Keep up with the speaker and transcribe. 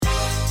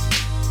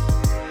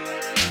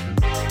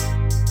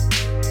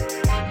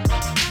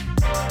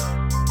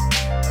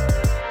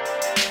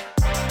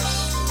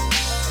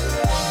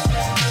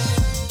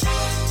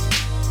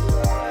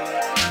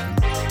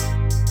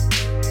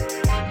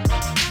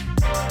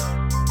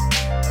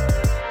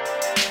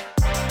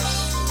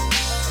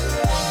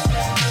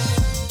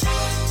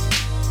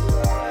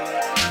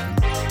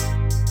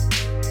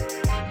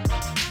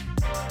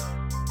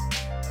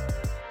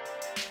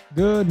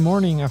Good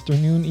morning,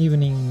 afternoon,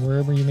 evening,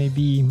 wherever you may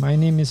be. My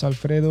name is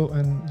Alfredo,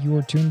 and you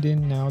are tuned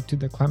in now to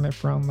the Climate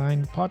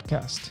Frontline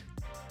podcast.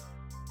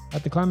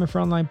 At the Climate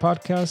Frontline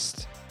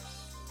podcast,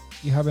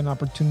 you have an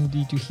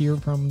opportunity to hear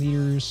from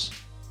leaders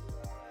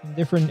in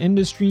different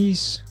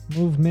industries,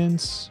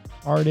 movements,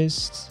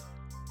 artists,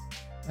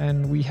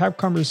 and we have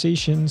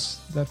conversations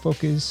that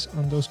focus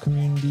on those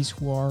communities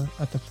who are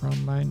at the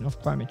front line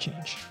of climate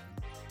change.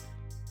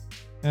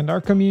 And our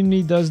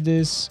community does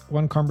this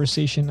one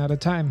conversation at a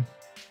time.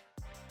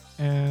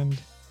 And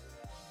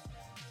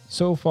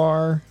so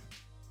far,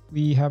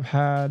 we have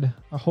had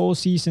a whole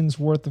season's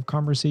worth of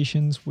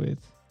conversations with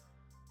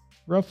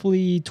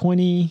roughly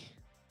 20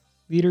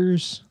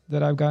 leaders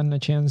that I've gotten a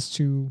chance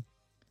to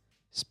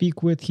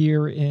speak with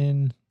here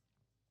in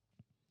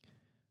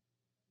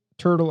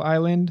Turtle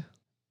Island,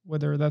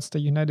 whether that's the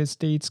United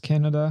States,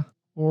 Canada,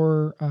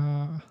 or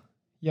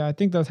I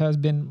think that has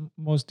been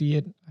mostly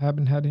it. I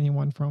haven't had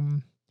anyone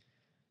from,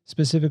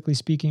 specifically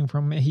speaking,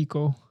 from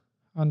Mexico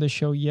on the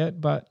show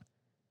yet, but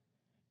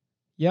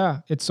yeah,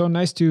 it's so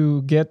nice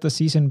to get the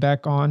season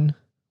back on.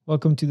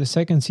 Welcome to the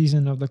second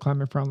season of the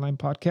Climate Frontline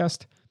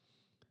podcast.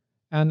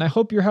 And I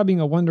hope you're having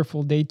a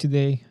wonderful day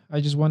today. I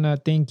just want to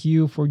thank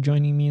you for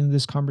joining me in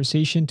this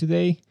conversation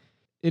today.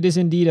 It is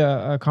indeed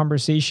a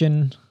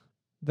conversation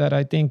that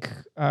I think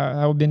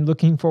I've been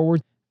looking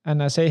forward.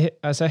 And as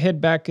I head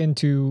back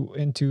into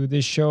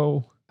this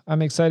show,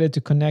 I'm excited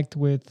to connect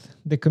with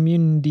the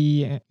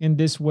community in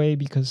this way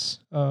because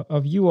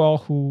of you all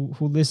who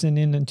listen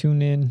in and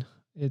tune in.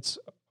 It's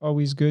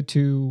always good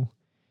to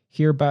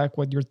hear back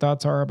what your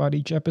thoughts are about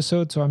each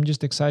episode. So I'm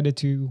just excited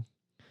to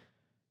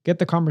get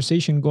the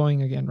conversation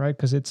going again, right?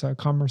 Because it's a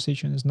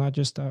conversation. It's not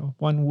just a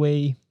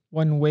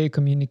one-way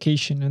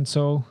communication. And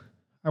so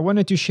I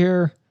wanted to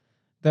share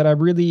that I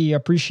really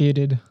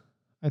appreciated.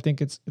 I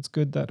think it's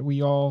good that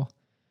we all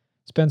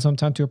spend some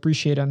time to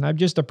appreciate it. And I've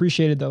just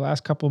appreciated the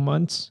last couple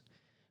months.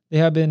 They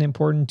have been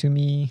important to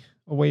me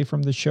away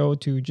from the show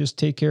to just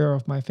take care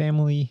of my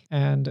family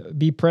and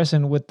be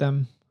present with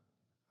them.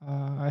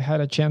 I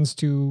had a chance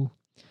to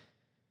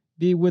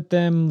be with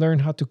them, learn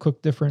how to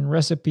cook different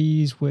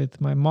recipes with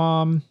my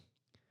mom,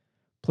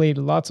 played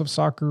lots of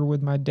soccer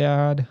with my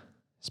dad,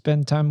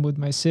 spent time with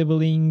my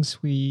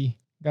siblings. We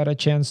got a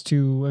chance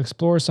to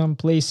explore some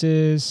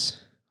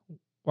places,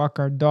 walk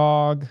our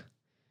dog,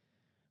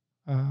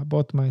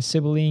 both my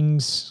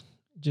siblings,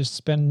 just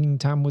spending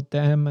time with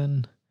them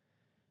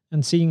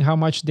and seeing how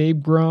much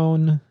they've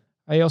grown.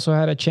 I also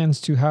had a chance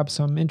to have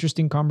some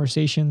interesting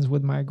conversations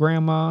with my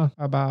grandma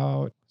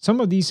about some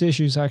of these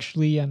issues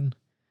actually and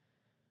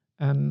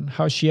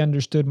how she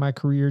understood my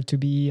career to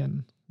be.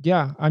 And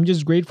yeah, I'm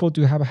just grateful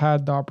to have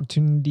had the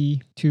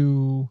opportunity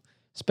to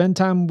spend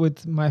time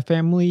with my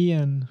family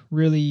and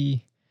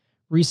really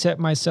reset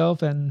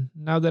myself. And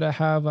now that I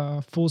have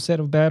a full set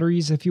of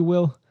batteries, if you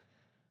will,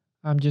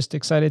 I'm just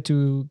excited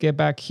to get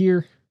back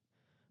here.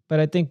 But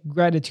I think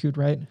gratitude,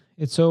 right?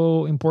 It's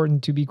so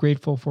important to be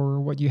grateful for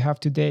what you have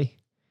today.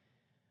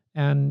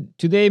 And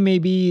today it may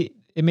be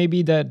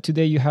that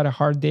today you had a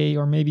hard day,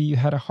 or maybe you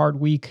had a hard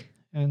week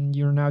and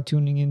you're now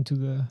tuning into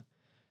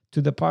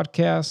the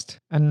podcast.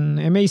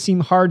 And it may seem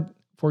hard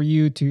for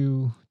you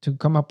to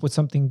come up with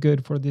something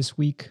good for this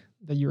week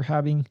that you're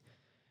having.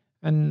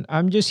 And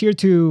I'm just here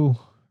to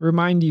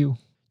remind you,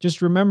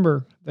 just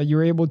remember that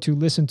you're able to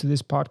listen to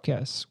this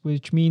podcast,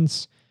 which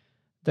means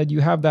that you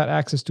have that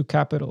access to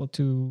capital,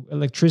 to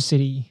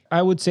electricity.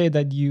 I would say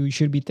that you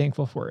should be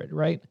thankful for it,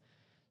 right?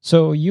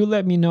 So you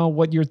let me know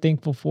what you're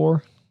thankful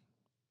for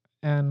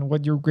and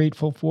what you're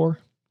grateful for.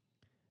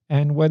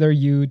 And whether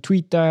you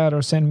tweet that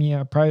or send me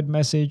a private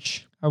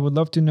message, I would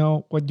love to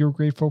know what you're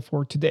grateful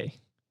for today.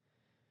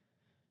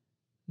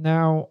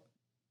 Now,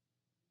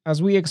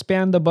 as we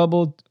expand the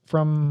bubble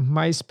from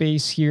my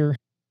space here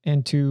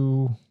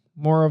into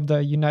more of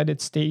the United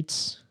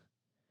States,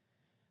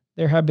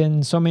 there have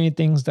been so many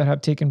things that have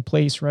taken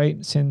place,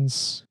 right,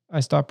 since I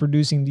stopped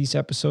producing these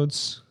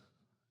episodes.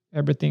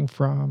 Everything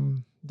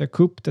from the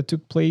coup that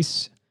took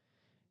place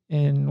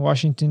in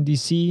Washington,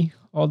 D.C.,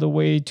 all the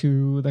way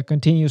to the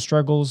continued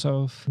struggles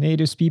of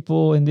Native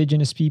people,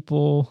 Indigenous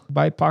people,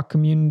 BIPOC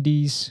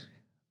communities,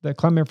 the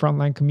Climate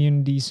Frontline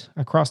communities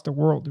across the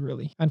world,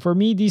 really. And for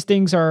me, these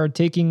things are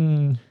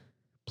taking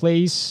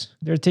place.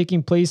 They're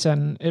taking place,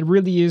 and it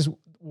really is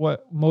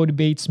what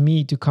motivates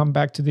me to come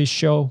back to this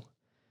show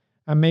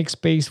and make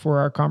space for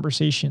our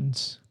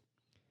conversations,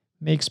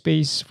 make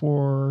space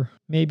for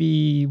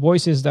maybe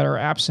voices that are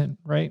absent,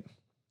 right?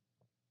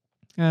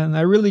 And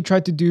I really try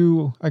to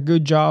do a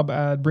good job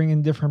at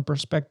bringing different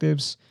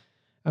perspectives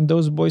and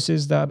those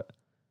voices that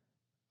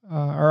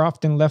are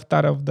often left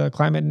out of the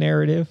climate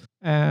narrative.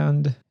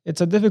 And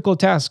it's a difficult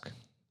task.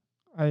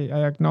 I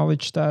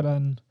acknowledge that,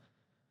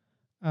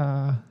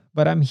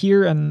 but I'm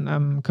here and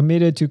I'm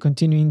committed to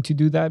continuing to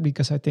do that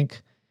because I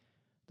think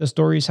the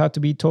stories have to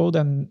be told,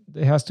 and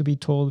it has to be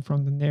told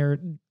from the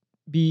narrative,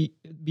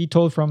 be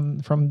told from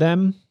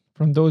them,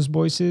 from those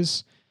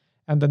voices.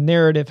 And the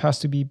narrative has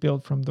to be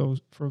built from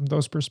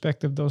those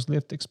perspectives, those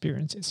lived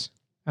experiences.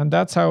 And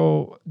that's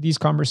how these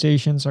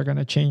conversations are going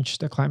to change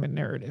the climate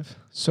narrative.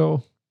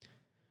 So,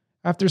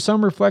 after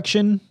some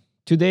reflection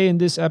today in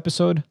this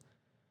episode,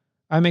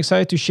 I'm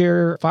excited to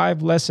share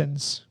 5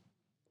 lessons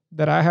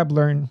that I have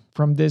learned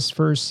from this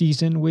first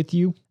season with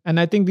you. And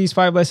I think these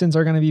 5 lessons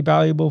are going to be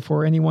valuable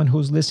for anyone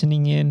who's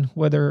listening in,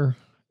 whether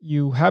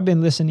you have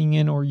been listening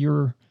in or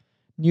you're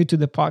new to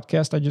the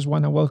podcast. I just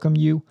want to welcome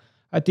you.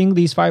 I think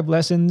these 5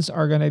 lessons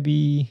are going to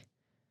be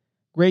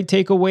great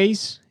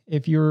takeaways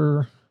if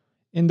you're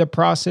in the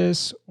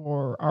process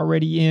or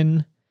already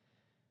in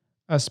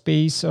a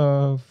space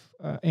of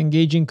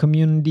engaging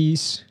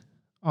communities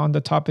on the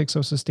topics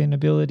of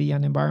sustainability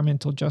and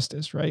environmental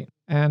justice, right?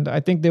 And I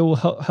think they will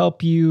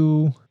help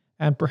you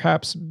and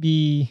perhaps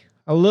be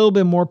a little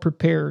bit more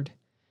prepared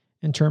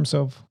in terms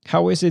of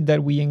how is it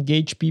that we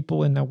engage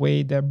people in a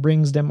way that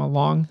brings them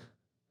along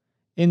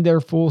in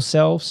their full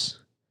selves,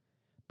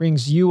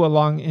 brings you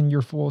along in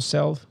your full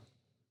self.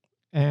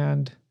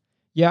 And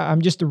yeah,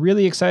 I'm just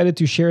really excited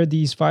to share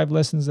these 5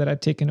 lessons that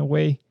I've taken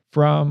away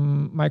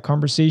from my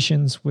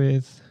conversations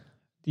with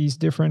these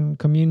different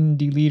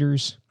community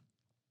leaders,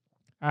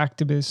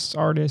 activists,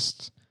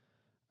 artists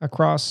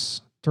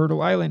across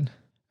Turtle Island.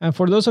 And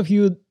for those of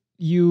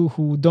you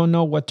who don't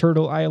know what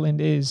Turtle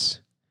Island is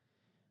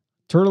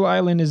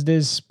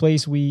this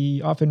place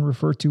we often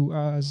refer to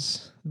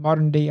as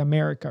modern day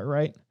America,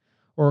 right?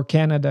 Or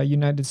Canada,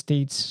 United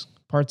States,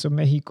 parts of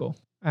Mexico.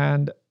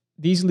 And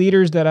these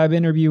leaders that I've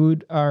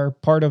interviewed are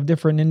part of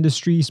different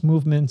industries,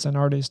 movements, and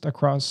artists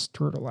across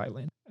Turtle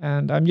Island.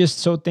 And I'm just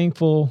so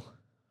thankful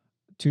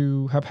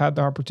to have had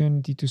the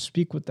opportunity to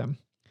speak with them.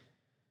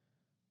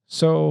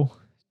 So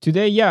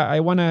today, yeah, I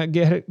want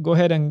to go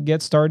ahead and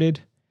get started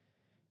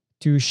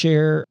to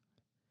share,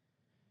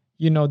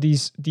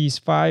 these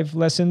 5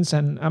 lessons,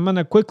 and I'm going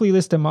to quickly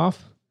list them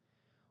off.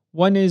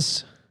 One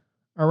is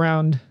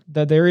around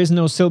that there is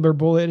no silver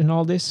bullet in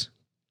all this.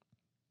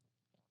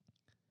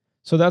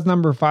 So that's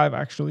number 5,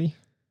 actually.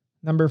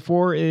 Number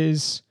 4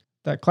 is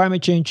that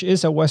climate change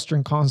is a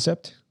Western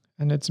concept,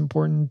 and it's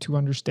important to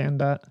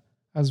understand that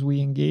as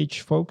we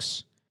engage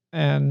folks.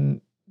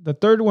 And the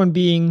third one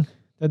being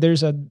that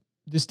there's a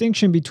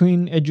distinction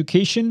between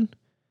education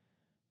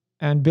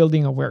and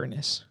building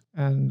awareness.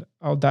 And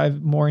I'll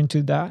dive more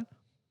into that.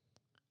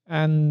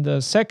 And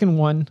the second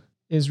one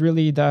is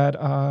really that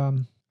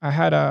I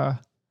had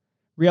a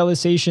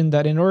realization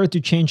that in order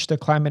to change the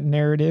climate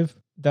narrative,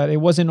 that it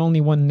wasn't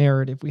only one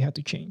narrative we had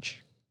to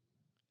change.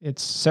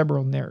 It's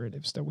several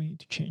narratives that we need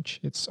to change.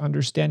 It's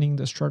understanding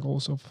the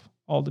struggles of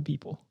all the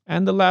people.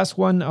 And the last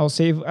one I'll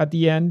save at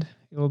the end.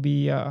 It'll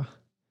be a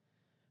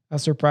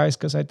surprise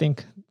because I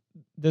think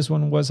this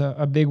one was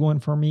a big one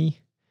for me,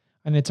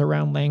 and it's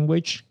around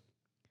language,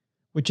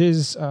 which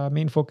is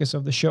main focus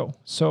of the show.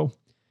 So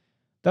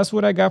that's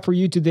what I got for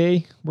you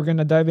today. We're going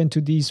to dive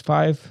into these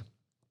 5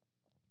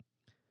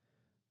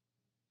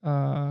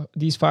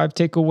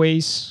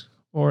 takeaways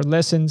or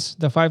lessons,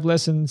 the 5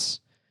 lessons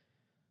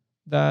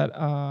that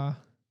I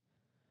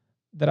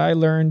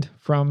learned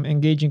from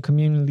engaging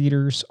community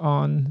leaders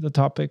on the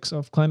topics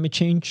of climate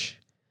change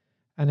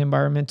and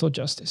environmental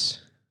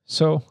justice.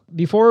 So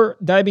before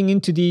diving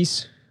into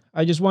these,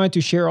 I just wanted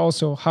to share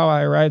also how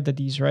I arrived at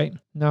these, right?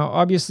 Now,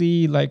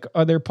 obviously, like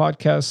other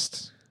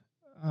podcasts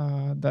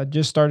that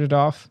just started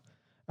off,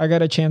 I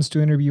got a chance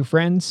to interview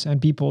friends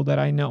and people that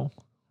I know.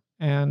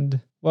 And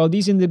while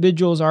these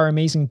individuals are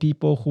amazing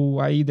people who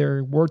I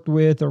either worked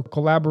with or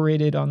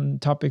collaborated on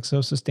topics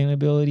of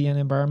sustainability and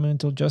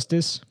environmental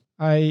justice,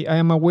 I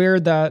am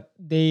aware that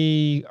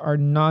they are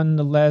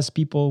nonetheless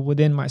people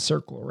within my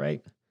circle,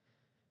 right?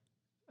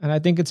 And I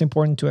think it's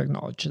important to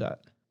acknowledge that.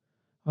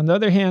 On the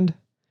other hand,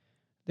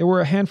 there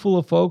were a handful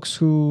of folks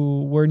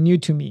who were new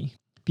to me,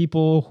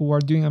 people who are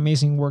doing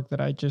amazing work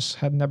that I just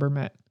had never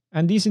met.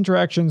 And these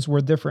interactions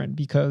were different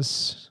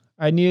because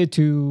I needed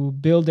to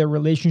build a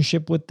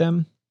relationship with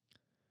them,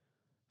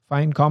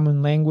 find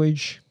common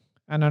language,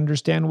 and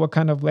understand what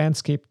kind of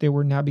landscape they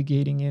were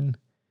navigating in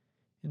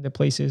the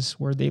places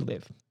where they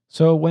live.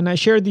 So when I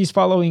shared these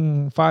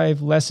following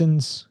 5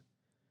 lessons,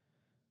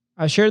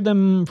 I shared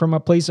them from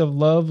a place of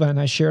love, and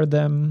I shared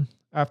them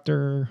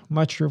after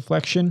much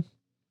reflection.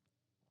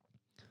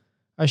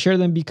 I share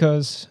them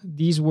because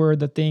these were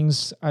the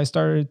things I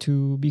started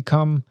to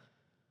become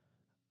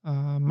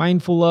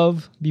mindful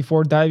of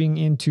before diving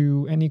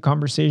into any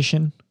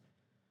conversation.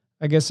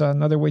 I guess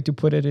another way to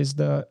put it is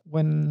as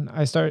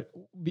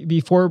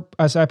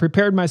I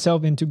prepared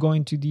myself into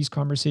going to these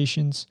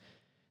conversations,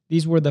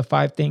 these were the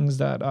 5 things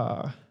that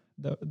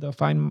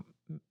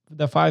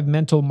the 5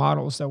 mental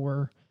models that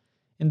were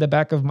in the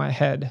back of my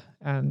head.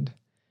 And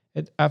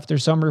after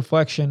some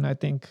reflection, I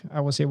think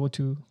I was able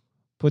to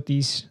put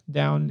these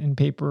down in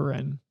paper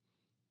and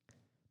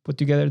put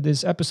together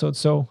this episode.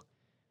 So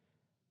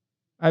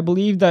I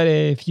believe that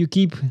if you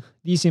keep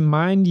these in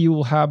mind, you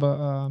will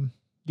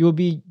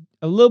be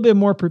a little bit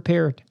more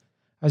prepared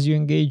as you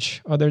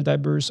engage other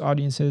diverse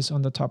audiences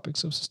on the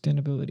topics of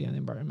sustainability and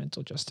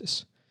environmental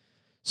justice.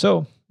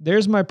 So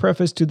there's my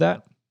preface to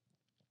that.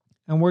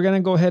 And we're going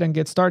to go ahead and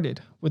get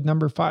started with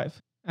number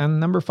 5. And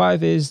number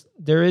 5 is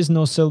there is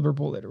no silver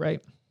bullet,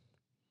 right?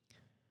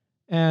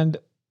 And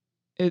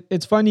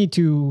it's funny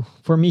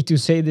for me to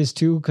say this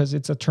too, because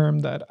it's a term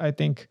that I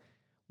think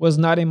was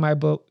not in my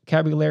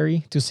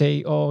vocabulary to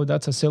say, oh,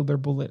 that's a silver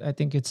bullet. I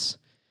think it's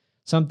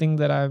something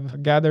that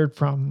I've gathered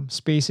from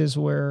spaces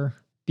where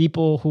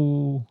people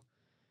who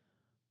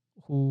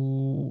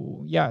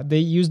yeah, they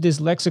use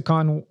this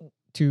lexicon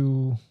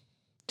to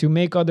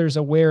make others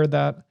aware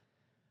that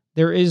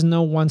there is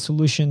no one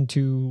solution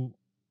to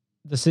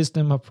the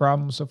system of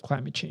problems of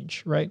climate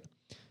change, right?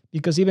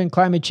 Because even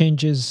climate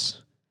change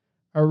is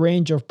a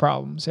range of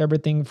problems,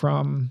 everything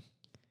from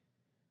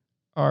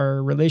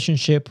our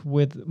relationship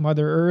with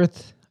Mother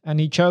Earth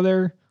and each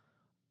other,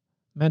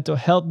 mental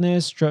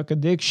healthness, drug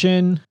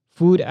addiction,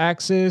 food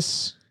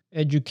access,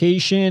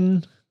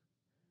 education.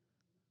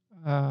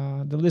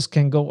 The list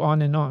can go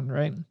on and on,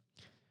 right?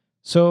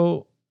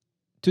 So,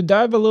 to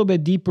dive a little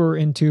bit deeper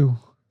into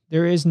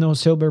there is no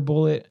silver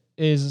bullet,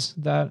 is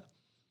that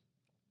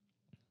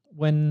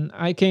when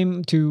I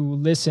came to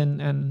listen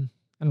and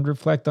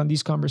reflect on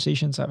these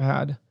conversations I've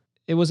had,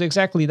 it was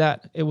exactly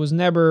that. It was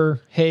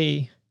never,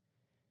 hey,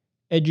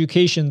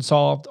 education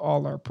solved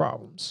all our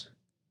problems.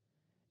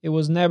 It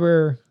was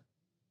never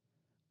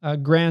a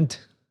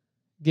grant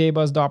gave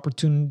us the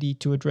opportunity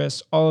to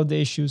address all of the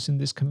issues in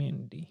this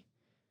community.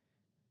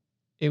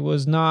 It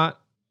was not,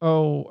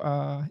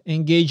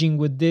 engaging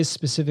with this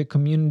specific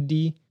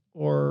community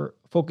or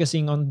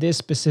focusing on this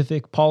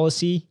specific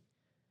policy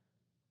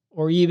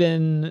or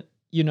even,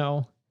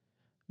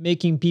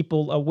 making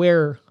people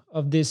aware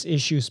of this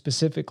issue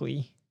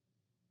specifically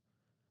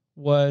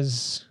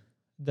was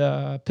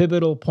the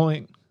pivotal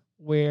point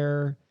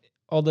where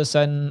all of a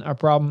sudden a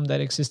problem that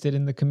existed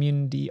in the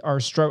community, our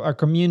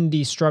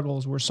community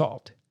struggles were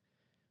solved.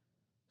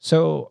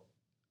 So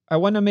I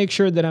want to make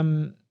sure that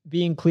I'm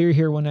being clear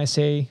here when I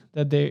say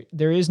that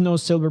there is no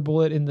silver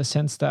bullet, in the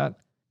sense that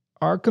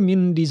our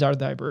communities are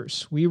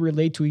diverse. We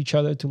relate to each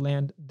other to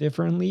land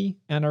differently,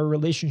 and our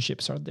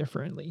relationships are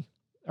different.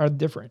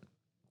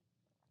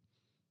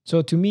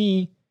 So to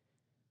me,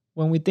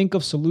 when we think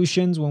of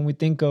solutions, when we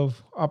think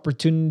of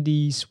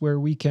opportunities where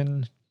we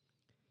can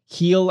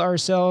heal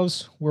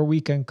ourselves, where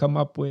we can come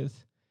up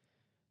with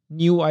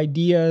new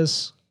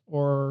ideas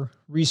or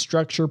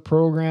restructure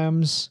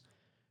programs,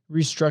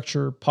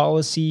 restructure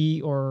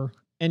policy, or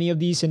any of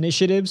these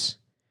initiatives,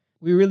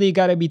 we really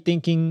got to be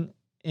thinking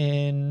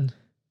in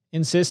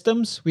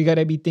systems. We got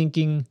to be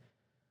thinking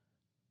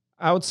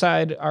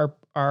outside our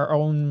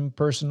own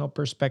personal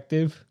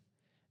perspective,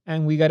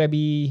 and we got to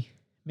be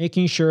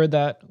making sure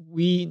that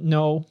we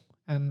know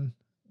and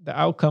the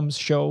outcomes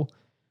show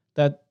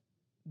that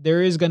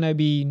there is going to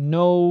be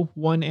no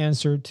one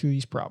answer to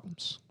these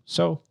problems.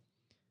 So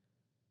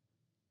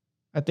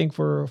I think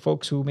for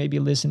folks who may be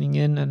listening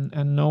in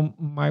and know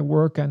my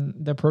work and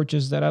the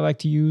approaches that I like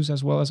to use,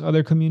 as well as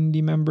other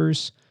community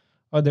members,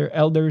 other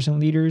elders and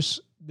leaders,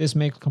 this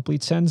makes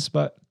complete sense.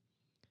 But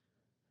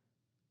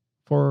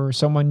for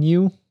someone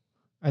new,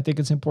 I think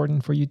it's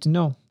important for you to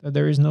know that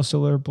there is no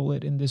silver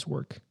bullet in this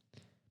work.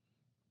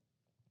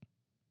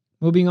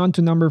 Moving on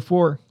to number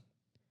 4.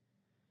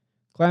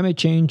 Climate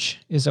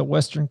change is a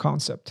Western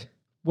concept.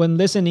 When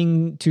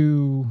listening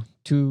to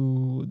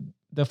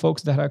the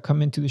folks that have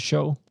come into the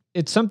show,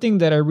 it's something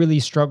that I really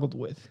struggled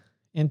with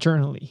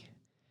internally,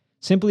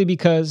 simply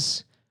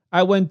because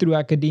I went through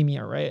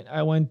academia, right?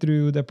 I went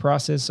through the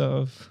process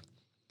of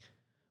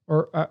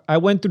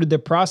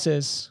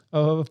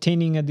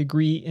obtaining a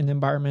degree in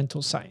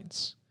environmental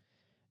science.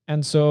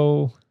 And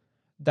so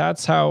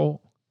that's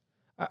how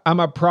I'm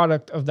a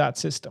product of that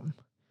system.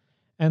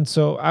 And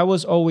so I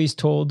was always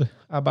told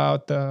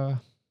about the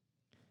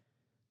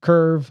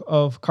curve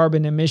of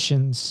carbon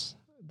emissions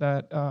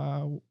that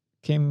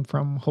came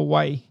from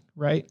Hawaii,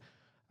 right?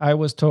 I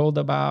was told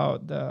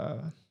about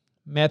the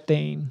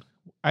methane,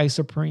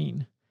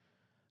 isoprene.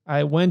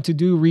 I went to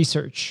do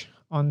research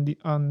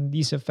on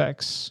these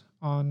effects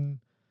on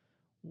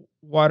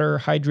water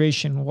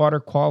hydration, water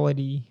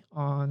quality,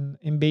 on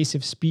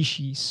invasive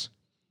species.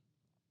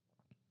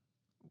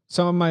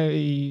 Some of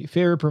my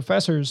favorite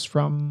professors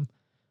from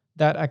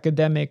that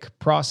academic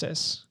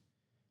process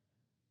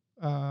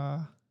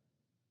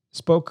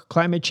spoke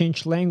climate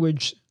change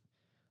language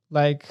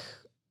like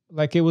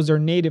it was their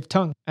native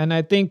tongue. And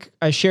I think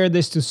I share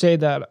this to say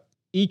that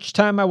each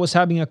time I was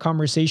having a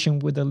conversation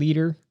with a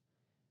leader,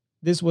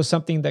 this was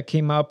something that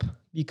came up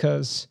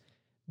because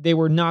they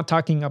were not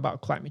talking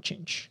about climate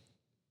change,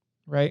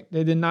 right?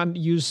 They did not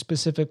use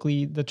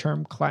specifically the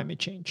term climate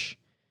change.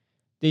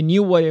 They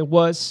knew what it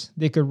was.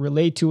 They could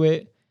relate to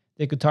it.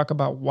 They could talk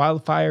about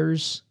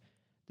wildfires.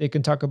 They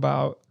can talk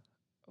about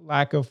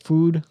lack of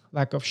food,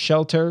 lack of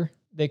shelter.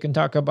 They can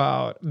talk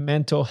about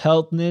mental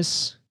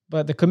healthness.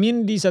 But the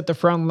communities at the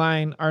front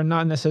line are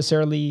not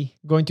necessarily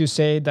going to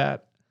say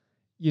that,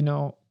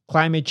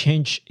 climate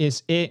change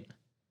is it.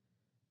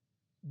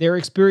 They're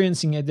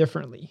experiencing it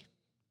differently.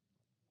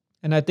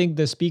 And I think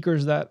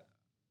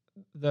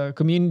the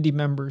community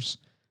members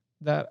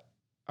that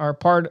are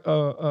part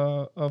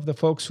of the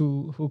folks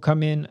who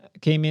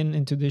came in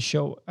into this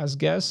show as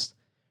guests,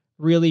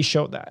 really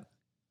showed that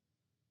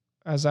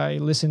as I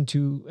listened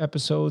to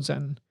episodes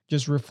and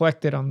just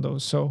reflected on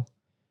those. So,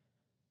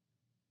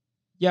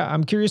 yeah,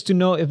 I'm curious to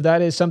know if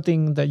that is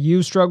something that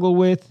you struggle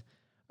with.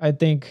 I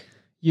think,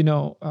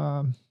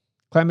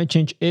 climate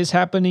change is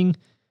happening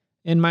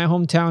in my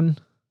hometown.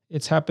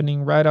 It's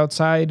happening right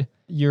outside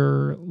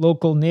your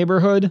local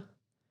neighborhood,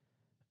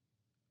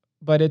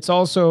 but it's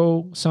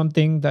also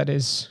something that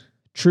is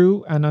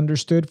true and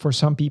understood for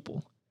some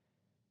people.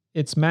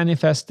 It's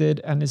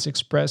manifested and is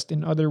expressed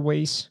in other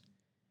ways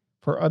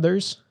for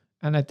others.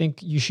 And I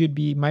think you should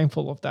be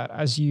mindful of that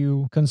as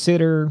you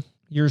consider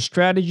your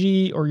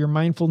strategy or your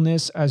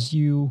mindfulness as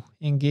you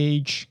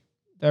engage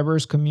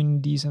diverse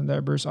communities and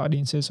diverse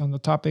audiences on the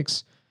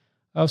topics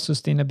of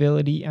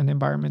sustainability and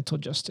environmental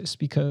justice,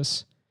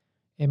 because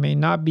it may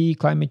not be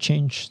climate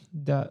change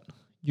that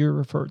you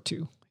refer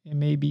to. It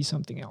may be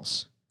something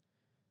else.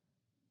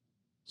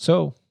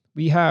 So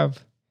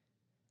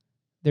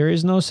there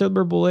is no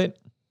silver bullet,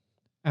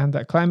 and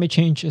that climate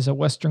change is a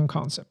Western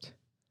concept.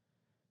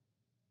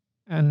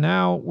 And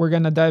now we're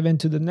going to dive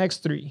into the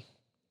next three.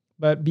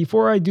 But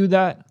before I do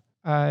that,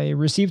 I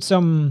received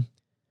some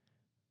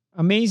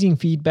amazing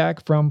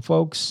feedback from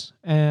folks,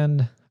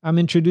 and I'm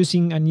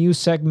introducing a new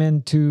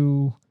segment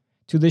to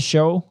the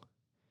show.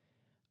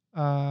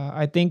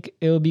 I think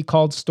it'll be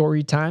called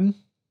Story Time.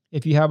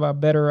 If you have a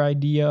better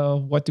idea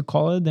of what to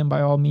call it, then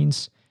by all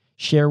means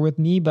share with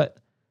me. But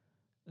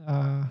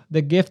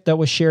the gift that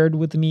was shared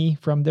with me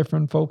from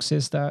different folks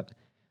is that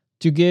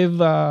to give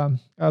a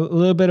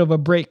little bit of a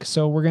break.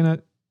 So we're going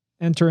to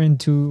enter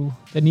into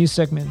the new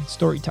segment,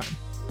 Story Time.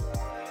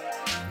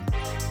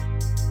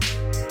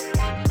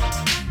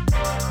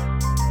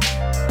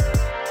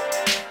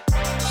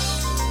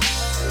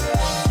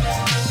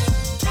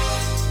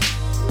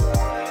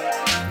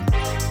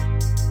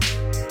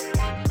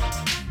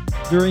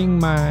 During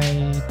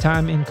my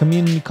time in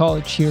community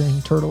college here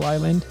in Turtle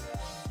Island,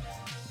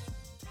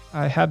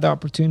 I had the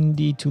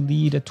opportunity to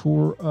lead a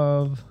tour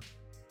of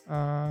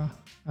a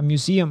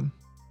museum,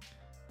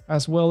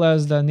 as well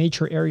as the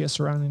nature area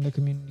surrounding the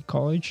community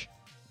college.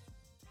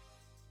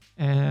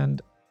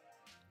 And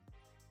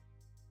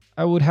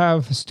I would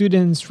have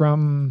students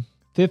from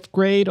 5th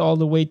grade all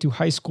the way to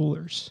high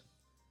schoolers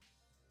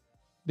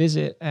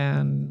visit,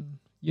 and,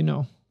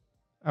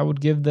 I would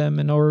give them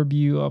an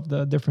overview of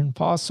the different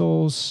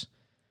fossils,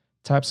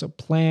 types of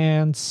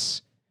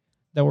plants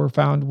that were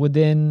found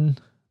within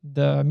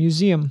the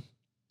museum.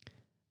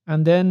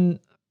 And then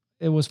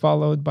it was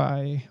followed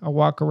by a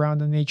walk around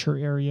the nature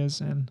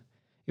areas, and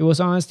it was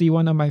honestly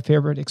one of my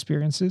favorite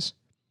experiences.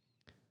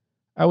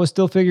 I was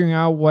still figuring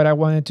out what I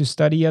wanted to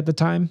study at the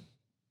time,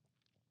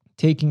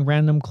 taking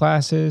random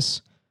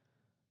classes,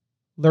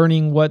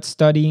 learning what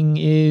studying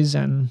is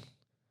and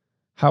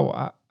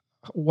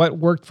what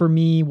worked for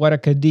me, what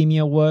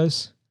academia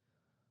was.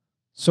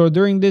 So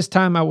during this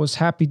time, I was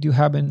happy to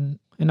have an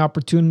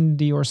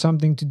opportunity or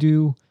something to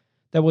do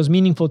that was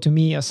meaningful to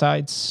me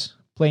aside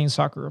playing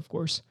soccer, of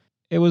course.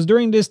 It was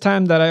during this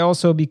time that I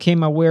also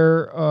became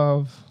aware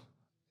of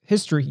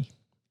history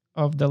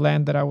of the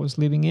land that I was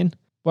living in.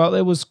 Well,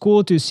 it was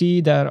cool to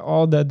see that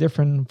all the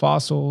different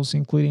fossils,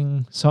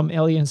 including some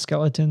alien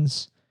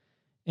skeletons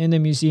in the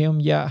museum.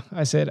 Yeah,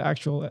 I said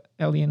actual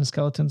alien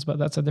skeletons, but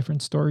that's a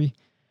different story.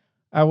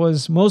 I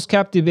was most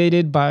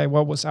captivated by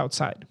what was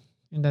outside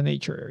in the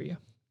nature area.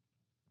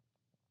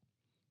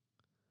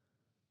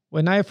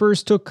 When I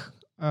first took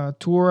a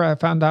tour, I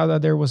found out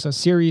that there was a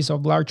series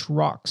of large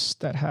rocks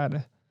that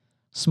had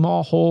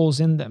small holes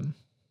in them,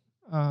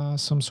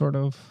 some sort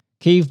of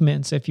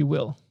cavements, if you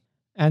will.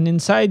 And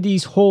inside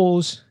these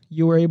holes,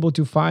 you were able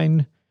to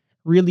find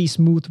really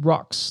smooth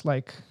rocks,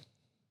 like,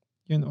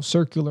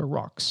 circular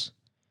rocks.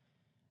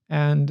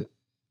 And,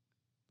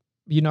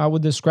 I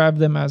would describe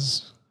them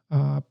as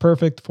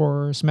perfect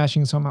for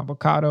smashing some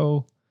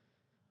avocado.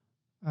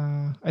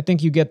 I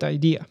think you get the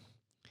idea.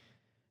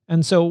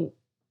 And so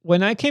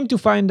when I came to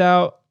find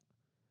out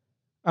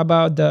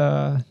about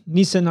the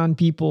Nisenan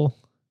people,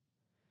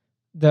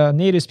 the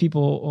natives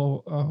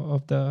people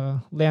of the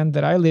land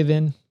that I live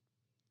in,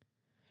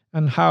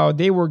 and how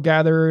they were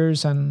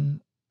gatherers and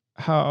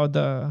how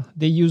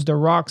they used the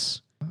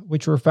rocks,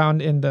 which were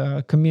found in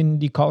the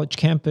community college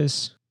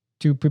campus,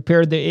 to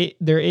prepare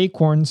their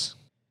acorns.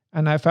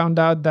 And I found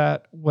out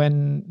that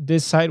when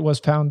this site was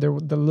found, the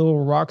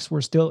little rocks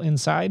were still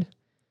inside.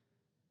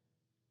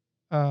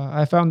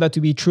 I found that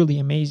to be truly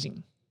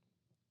amazing.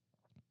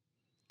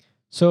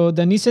 So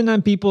the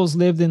Nisenan peoples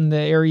lived in the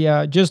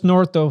area just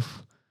north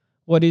of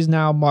what is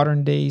now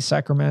modern-day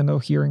Sacramento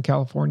here in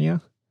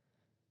California.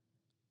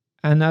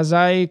 And as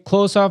I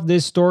close off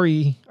this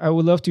story, I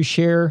would love to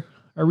share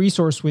a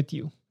resource with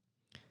you.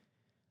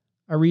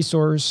 A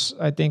resource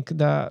I think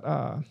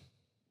that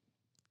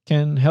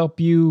can help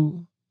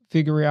you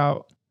figure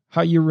out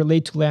how you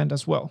relate to land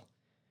as well.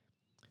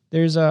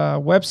 There's a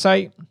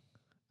website,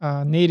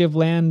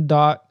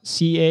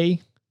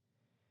 nativeland.ca,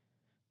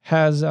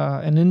 has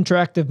an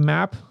interactive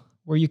map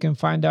where you can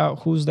find out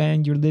whose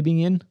land you're living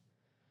in.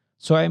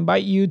 So I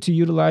invite you to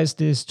utilize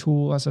this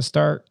tool as a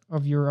start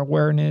of your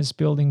awareness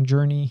building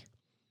journey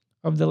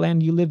of the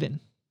land you live in.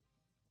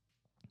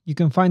 You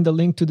can find the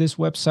link to this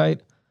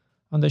website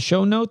on the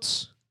show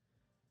notes.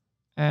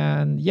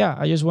 And yeah,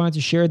 I just wanted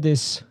to share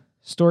this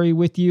story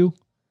with you.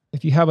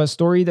 If you have a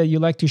story that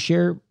you'd like to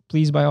share,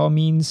 please, by all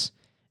means,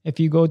 if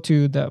you go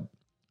to the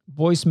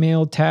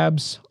voicemail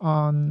tabs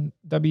on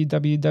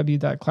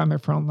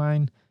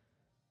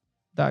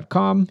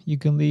www.climatefrontline.com, you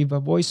can leave a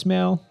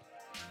voicemail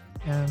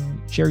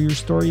and share your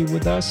story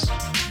with us.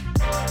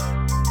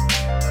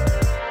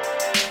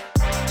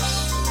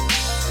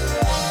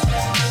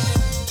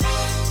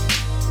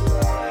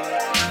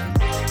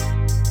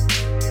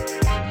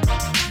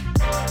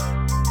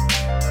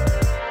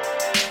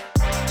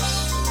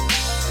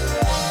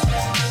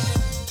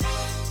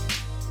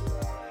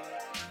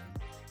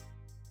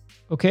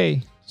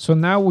 Okay, so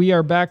now we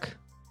are back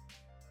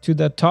to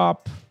the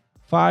top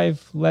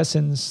 5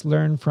 lessons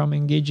learned from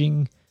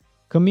engaging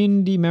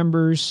community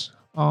members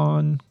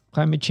on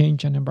climate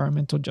change and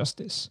environmental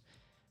justice.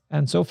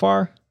 And so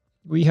far,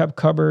 we have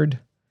covered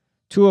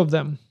 2 of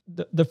them.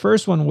 The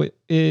first one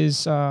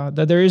is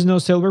that there is no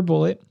silver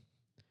bullet.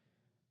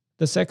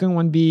 The second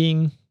one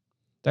being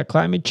that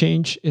climate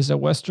change is a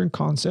Western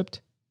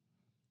concept.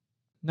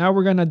 Now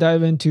we're going to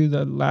dive into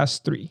the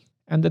last 3.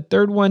 And the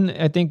third one,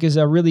 I think, is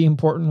a really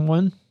important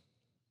one.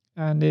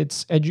 And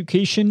it's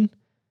education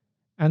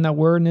and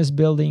awareness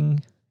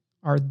building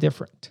are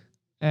different.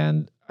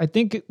 And I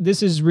think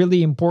this is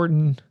really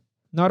important,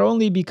 not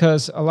only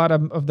because a lot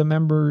of the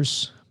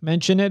members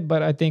mention it,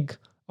 but I think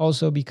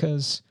also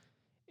because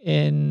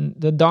in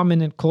the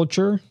dominant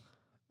culture,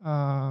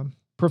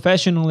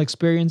 professional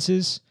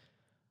experiences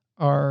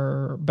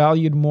are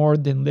valued more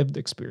than lived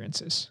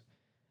experiences.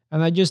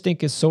 And I just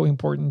think it's so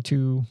important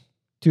to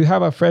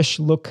have a fresh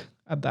look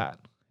at that,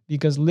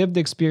 because lived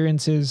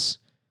experiences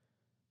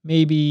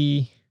may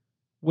be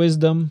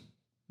wisdom,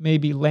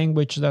 maybe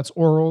language that's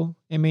oral,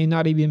 it may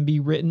not even be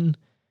written.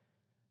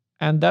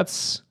 And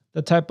that's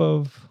the type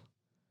of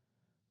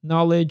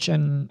knowledge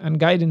and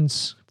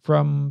guidance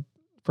from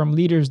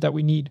leaders that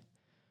we need.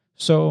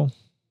 So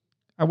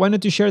I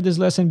wanted to share this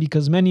lesson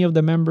because many of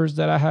the members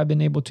that I have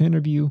been able to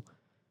interview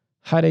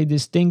had a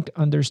distinct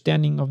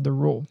understanding of the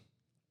role.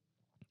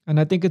 And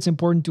I think it's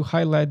important to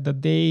highlight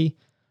that they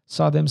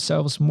saw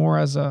themselves more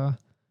as a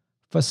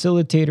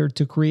facilitator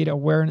to create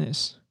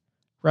awareness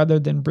rather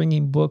than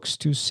bringing books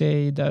to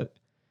say that,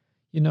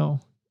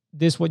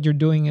 this what you're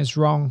doing is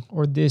wrong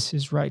or this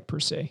is right per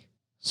se.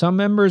 Some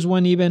members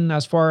went even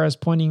as far as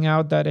pointing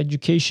out that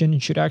education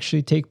should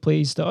actually take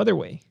place the other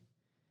way,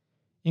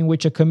 in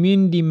which a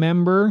community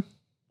member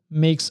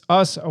makes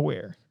us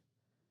aware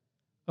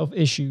of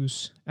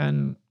issues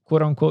and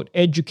quote unquote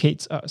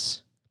educates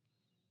us,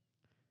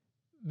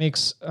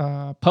 makes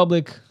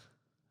public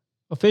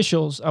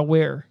officials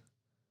aware,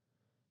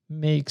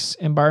 makes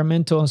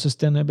environmental and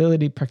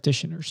sustainability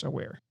practitioners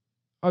aware.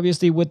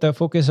 Obviously, with the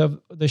focus of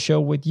the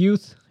show with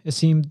youth, it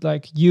seemed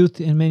like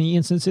youth in many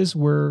instances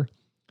were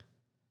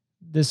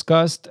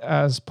discussed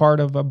as part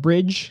of a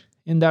bridge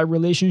in that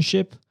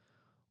relationship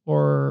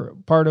or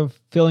part of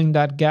filling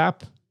that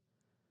gap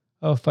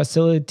of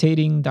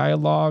facilitating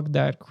dialogue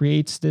that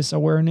creates this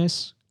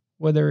awareness,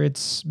 whether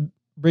it's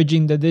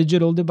bridging the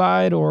digital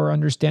divide or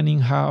understanding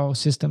how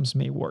systems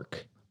may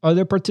work.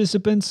 Other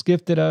participants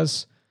gifted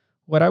us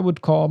what I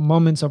would call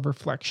moments of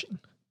reflection.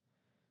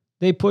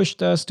 They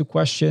pushed us to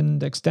question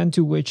the extent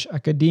to which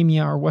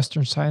academia or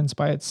Western science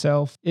by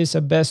itself is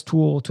a best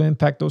tool to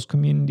impact those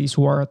communities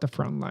who are at the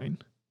front line,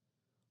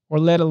 or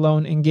let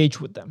alone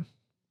engage with them.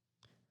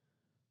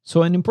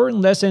 So an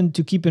important lesson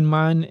to keep in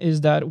mind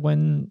is that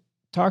when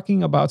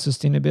talking about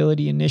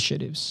sustainability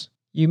initiatives,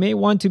 you may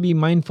want to be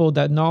mindful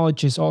that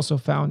knowledge is also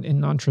found in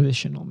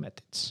non-traditional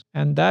methods.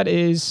 And that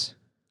is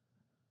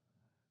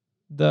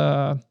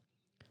the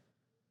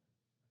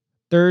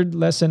third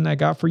lesson I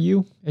got for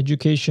you.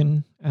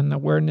 Education and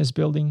awareness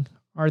building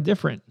are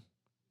different.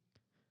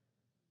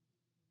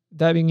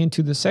 Diving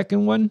into the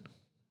second one,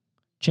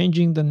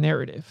 changing the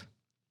narrative.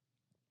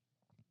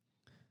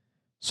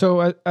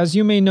 So as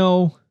you may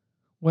know,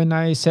 when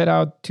I set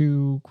out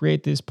to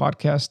create this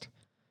podcast,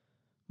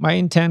 my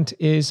intent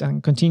is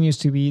and continues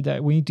to be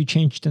that we need to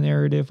change the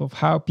narrative of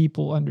how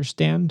people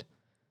understand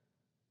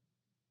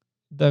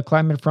the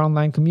climate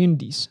frontline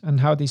communities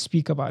and how they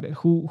speak about it,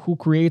 who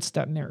creates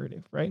that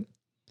narrative, right?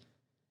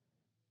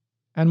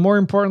 And more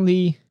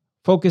importantly,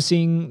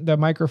 focusing the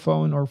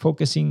microphone or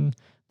focusing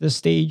the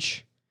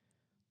stage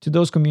to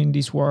those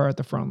communities who are at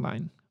the front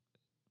line,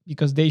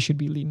 because they should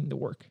be leading the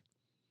work.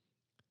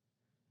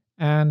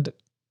 And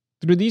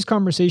through these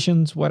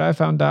conversations, what I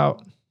found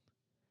out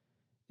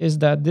is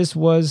that this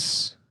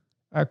was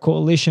a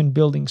coalition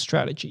building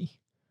strategy,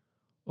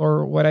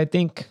 or what I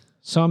think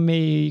some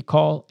may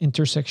call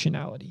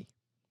intersectionality.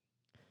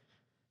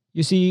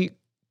 You see,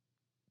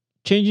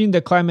 changing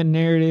the climate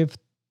narrative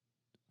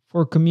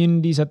for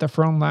communities at the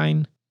front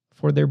line,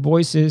 for their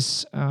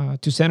voices,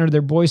 to center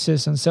their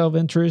voices and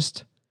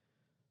self-interest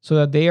so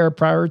that they are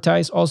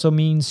prioritized, also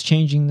means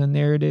changing the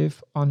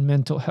narrative on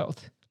mental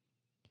health.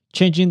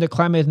 Changing the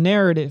climate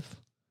narrative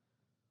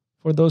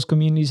for those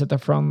communities at the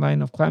front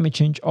line of climate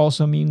change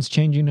also means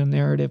changing the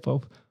narrative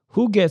of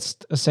who gets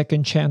a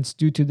second chance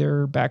due to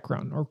their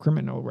background or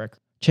criminal record.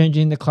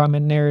 Changing the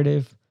climate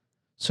narrative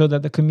so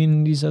that the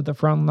communities at the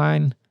front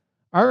line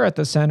are at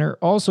the center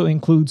also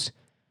includes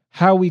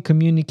how we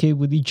communicate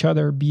with each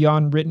other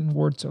beyond written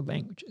words or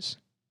languages.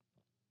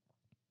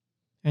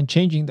 And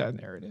changing that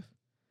narrative.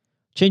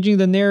 Changing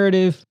the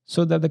narrative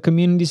so that the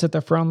communities at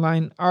the front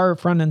line are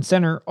front and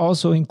center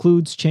also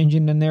includes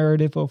changing the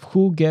narrative of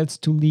who gets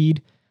to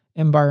lead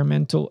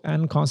environmental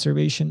and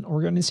conservation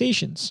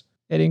organizations.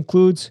 It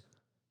includes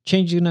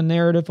changing the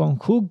narrative on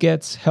who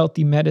gets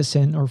healthy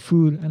medicine or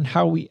food and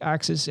how we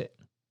access it.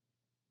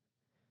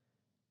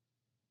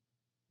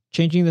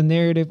 Changing the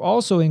narrative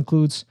also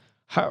includes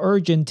how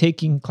urgent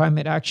taking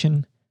climate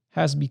action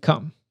has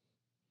become.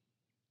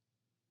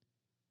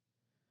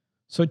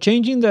 So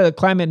changing the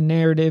climate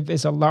narrative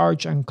is a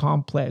large and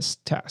complex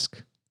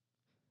task,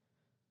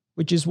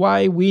 which is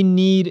why we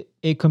need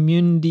a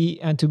community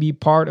and to be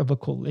part of a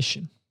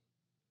coalition.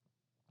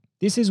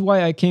 This is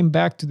why I came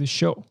back to the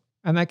show.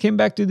 And I came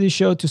back to this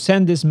show to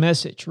send this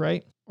message,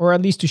 right? Or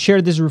at least to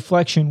share this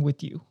reflection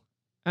with you.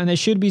 And it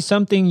should be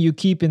something you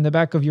keep in the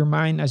back of your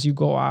mind as you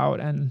go out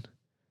and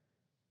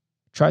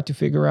try to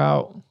figure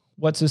out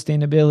what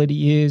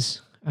sustainability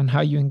is and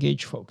how you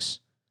engage folks.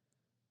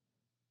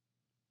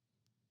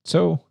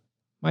 So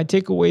my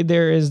takeaway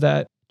there is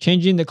that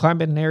changing the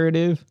climate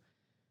narrative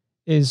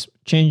is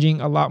changing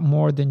a lot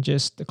more than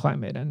just the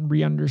climate and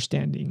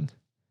re-understanding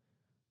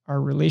our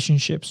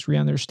relationships,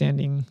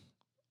 re-understanding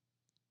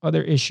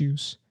other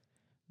issues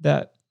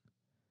that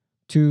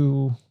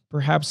to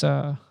perhaps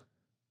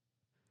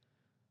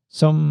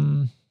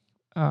some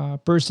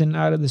person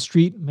out of the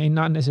street may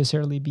not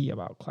necessarily be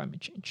about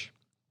climate change.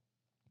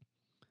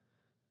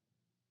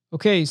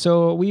 Okay,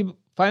 so we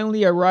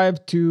finally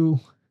arrived to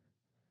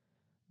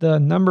the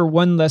number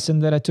one lesson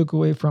that I took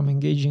away from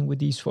engaging with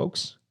these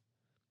folks.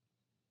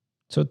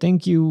 So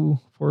thank you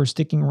for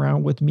sticking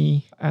around with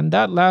me. And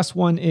that last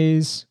one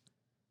is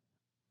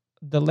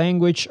the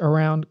language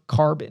around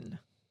carbon.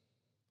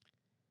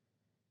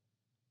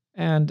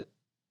 And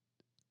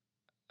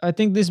I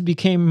think this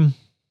became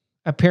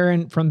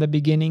apparent from the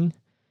beginning.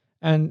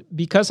 And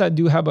because I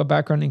do have a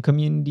background in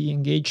community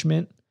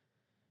engagement,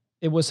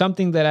 it was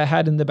something that I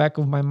had in the back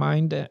of my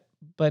mind,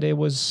 but it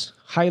was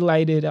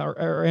highlighted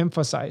or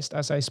emphasized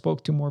as I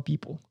spoke to more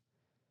people.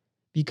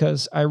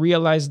 Because I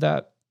realized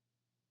that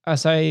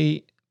as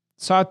I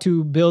sought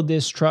to build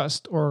this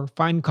trust or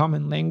find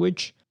common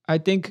language, I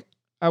think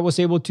I was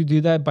able to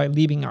do that by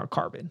leaving out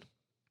carbon.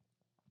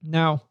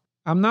 Now,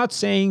 I'm not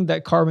saying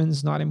that carbon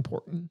is not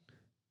important.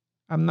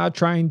 I'm not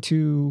trying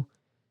to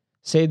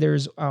say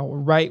there's a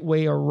right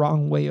way or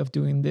wrong way of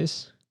doing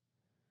this.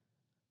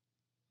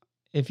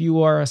 If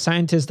you are a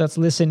scientist that's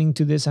listening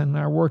to this and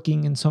are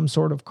working in some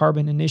sort of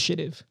carbon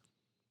initiative,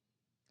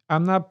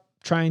 I'm not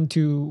trying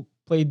to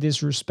play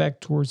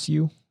disrespect towards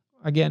you.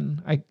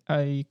 Again,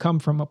 I come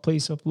from a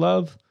place of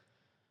love.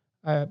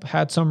 I've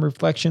had some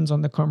reflections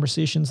on the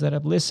conversations that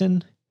I've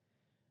listened.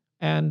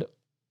 And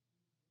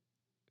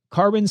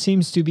carbon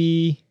seems to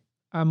be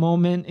a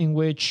moment in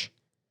which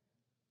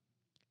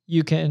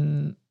you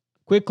can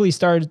quickly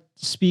start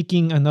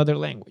speaking another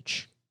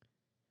language.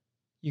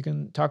 You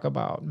can talk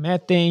about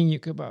methane, you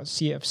can about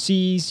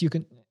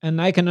CFCs, and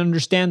I can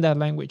understand that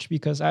language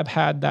because I've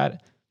had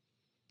that.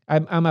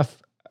 I'm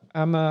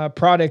a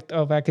product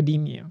of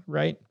academia,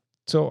 right?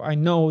 So I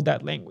know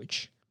that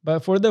language. But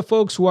for the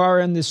folks who are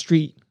in the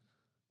street,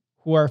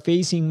 who are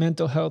facing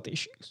mental health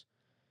issues,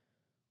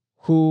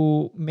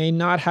 who may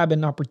not have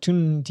an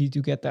opportunity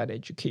to get that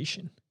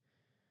education,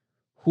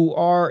 who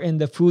are in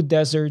the food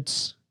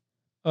deserts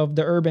of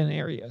the urban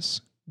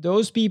areas,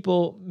 those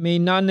people may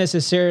not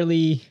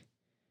necessarily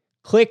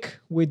click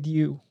with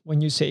you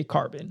when you say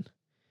carbon.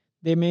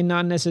 They may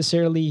not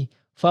necessarily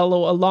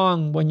follow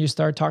along when you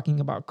start talking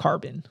about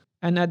carbon.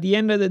 And at the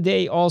end of the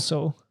day,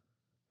 also,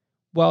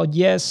 while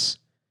yes,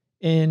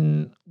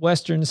 in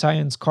Western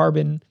science,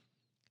 carbon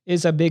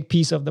is a big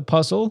piece of the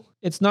puzzle,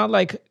 it's not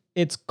like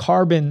it's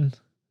carbon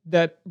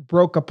that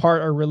broke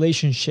apart our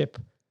relationship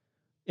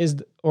is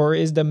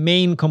the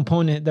main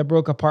component that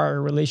broke apart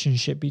our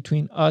relationship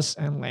between us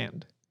and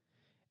land.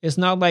 It's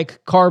not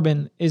like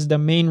carbon is the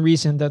main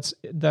reason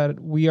that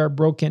we are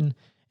broken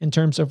in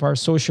terms of our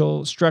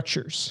social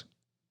structures,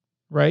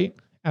 right?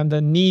 And the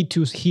need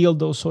to heal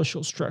those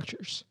social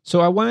structures.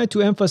 So I wanted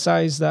to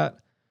emphasize that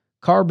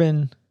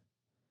carbon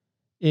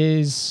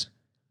is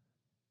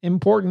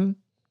important.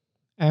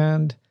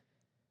 And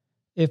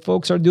if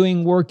folks are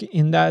doing work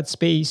in that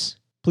space,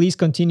 please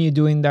continue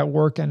doing that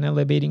work and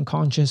elevating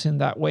conscience in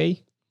that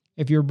way.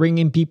 If you're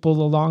bringing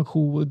people along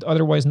who would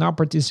otherwise not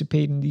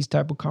participate in these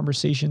type of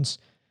conversations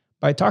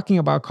by talking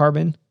about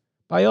carbon,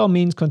 by all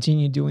means,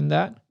 continue doing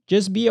that.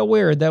 Just be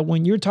aware that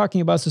when you're talking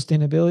about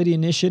sustainability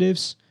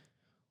initiatives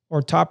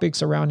or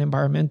topics around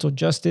environmental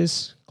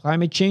justice,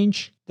 climate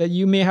change, that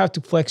you may have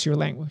to flex your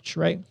language,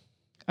 right?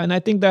 And I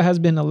think that has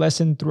been a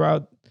lesson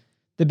throughout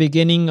the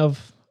beginning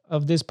of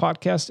this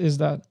podcast, is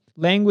that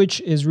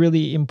language is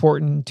really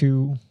important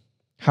to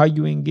how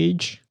you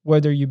engage,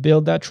 whether you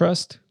build that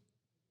trust,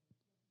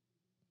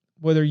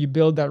 whether you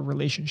build that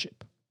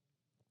relationship.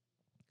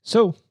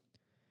 So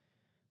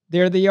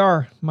there they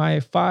are, my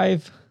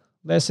 5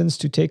 lessons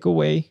to take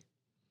away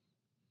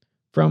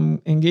from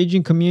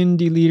engaging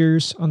community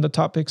leaders on the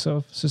topics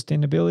of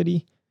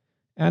sustainability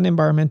and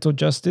environmental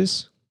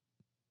justice.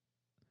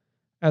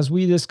 As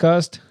we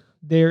discussed,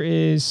 there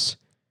is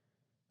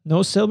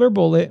no silver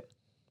bullet.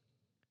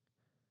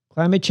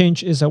 Climate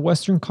change is a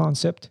Western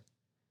concept.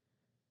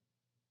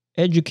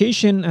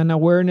 Education and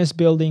awareness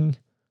building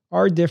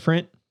are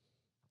different.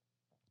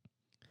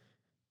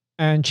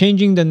 And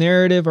changing the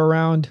narrative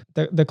around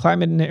the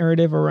climate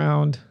narrative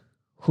around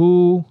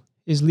who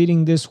is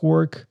leading this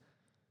work,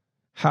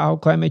 how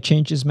climate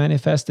change is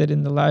manifested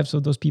in the lives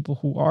of those people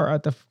who are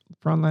at the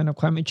front line of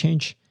climate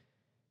change,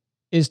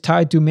 is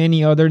tied to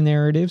many other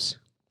narratives.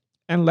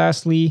 And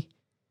lastly,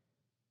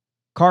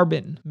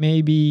 carbon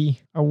may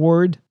be a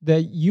word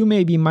that you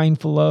may be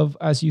mindful of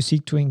as you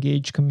seek to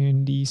engage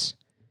communities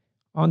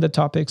on the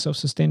topics of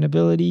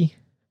sustainability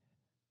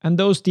and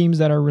those themes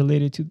that are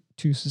related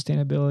to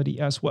sustainability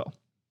as well.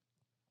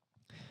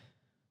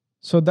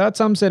 So that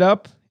sums it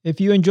up. If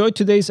you enjoyed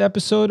today's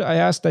episode, I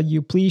ask that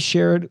you please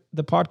share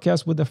the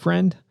podcast with a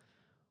friend,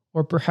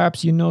 or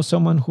perhaps you know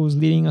someone who's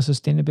leading a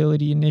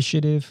sustainability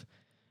initiative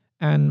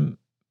and,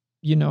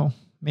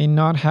 may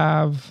not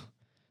have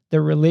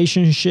the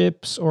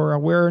relationships or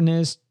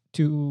awareness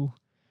to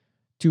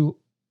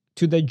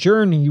the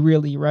journey,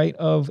 really, right,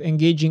 of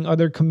engaging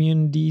other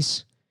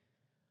communities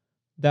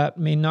that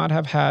may not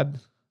have had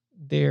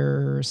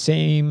their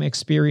same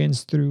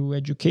experience through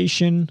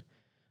education,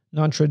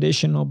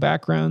 non-traditional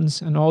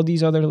backgrounds, and all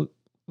these other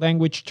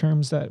language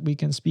terms that we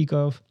can speak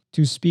of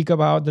to speak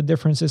about the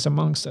differences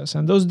amongst us.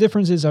 And those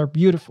differences are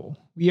beautiful.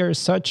 We are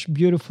such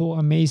beautiful,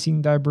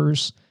 amazing,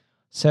 diverse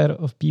set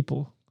of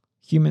people.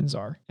 Humans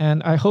are.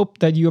 And I hope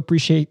that you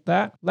appreciate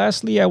that.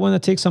 Lastly, I want to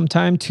take some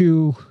time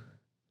to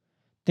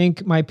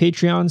thank my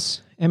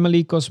Patreons,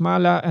 Emily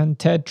Kosmala and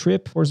Ted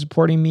Tripp, for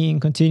supporting me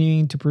and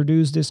continuing to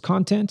produce this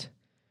content.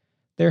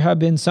 There have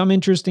been some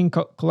interesting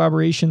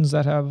collaborations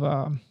that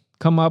have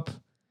come up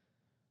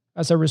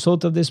as a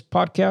result of this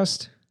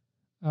podcast.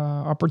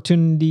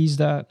 Opportunities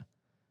that,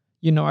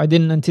 I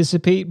didn't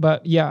anticipate.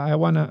 But yeah, I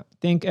want to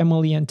thank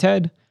Emily and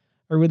Ted.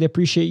 I really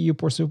appreciate you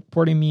for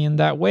supporting me in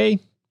that way.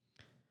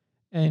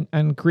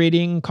 And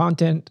creating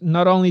content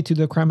not only to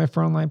the Climate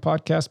Frontline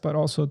podcast, but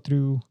also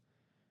through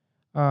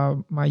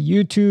my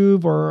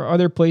YouTube or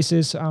other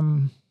places.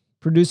 I'm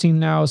producing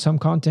now some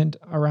content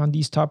around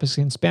these topics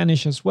in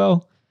Spanish as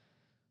well.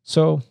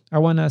 So I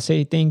want to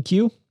say thank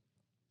you.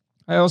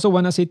 I also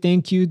want to say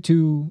thank you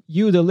to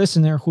you, the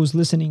listener who's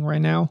listening right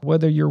now,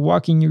 whether you're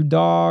walking your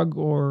dog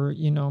or,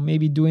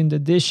 maybe doing the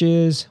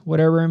dishes,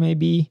 whatever it may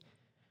be.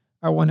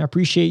 I want to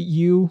appreciate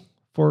you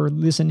for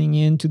listening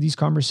in to these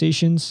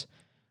conversations.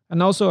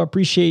 And also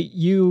appreciate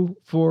you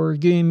for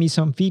giving me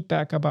some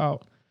feedback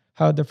about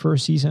how the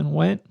first season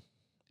went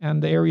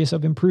and the areas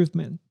of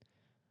improvement.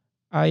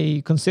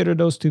 I consider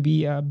those to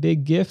be a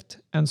big gift.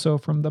 And so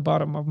from the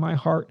bottom of my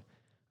heart,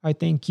 I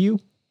thank you.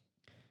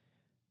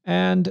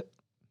 And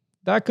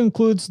that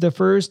concludes the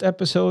first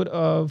episode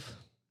of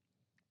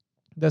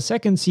the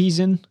second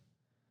season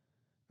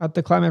at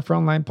the Climate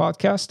Frontline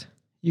podcast.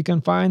 You can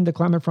find the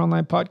Climate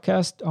Frontline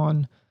podcast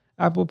on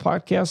Apple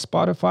Podcasts,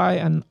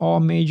 Spotify, and all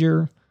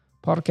major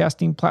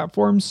podcasting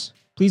platforms.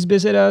 Please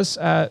visit us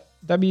at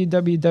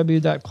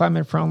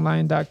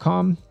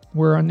www.climatefrontline.com.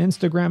 We're on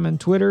Instagram and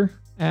Twitter,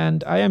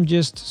 and I am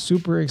just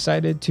super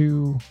excited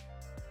to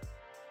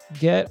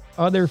get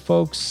other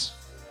folks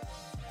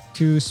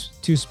to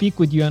speak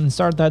with you and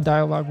start that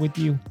dialogue with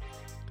you.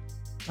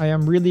 I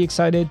am really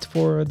excited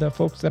for the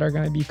folks that are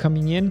going to be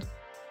coming in,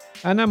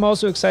 and I'm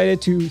also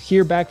excited to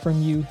hear back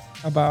from you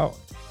about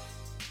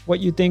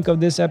what you think of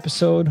this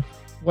episode,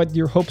 what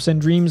your hopes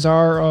and dreams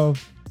are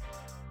of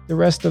the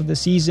rest of the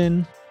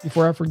season.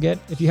 Before I forget,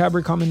 if you have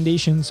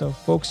recommendations of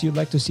folks you'd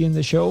like to see in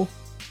the show,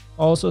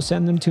 also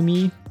send them to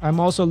me. I'm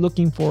also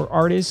looking for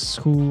artists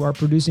who are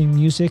producing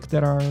music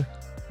that are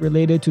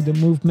related to the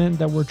movement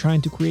that we're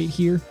trying to create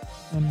here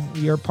and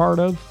we are part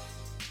of.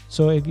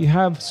 So if you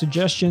have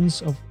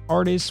suggestions of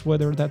artists,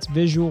 whether that's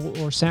visual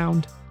or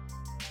sound,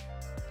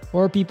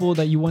 or people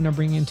that you want to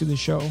bring into the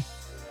show,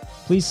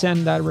 please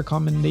send that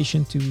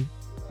recommendation to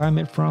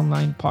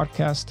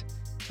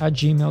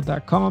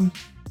climatefrontlinepodcast@gmail.com.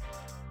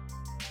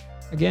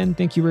 Again,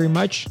 thank you very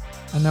much,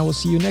 and I will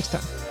see you next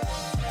time.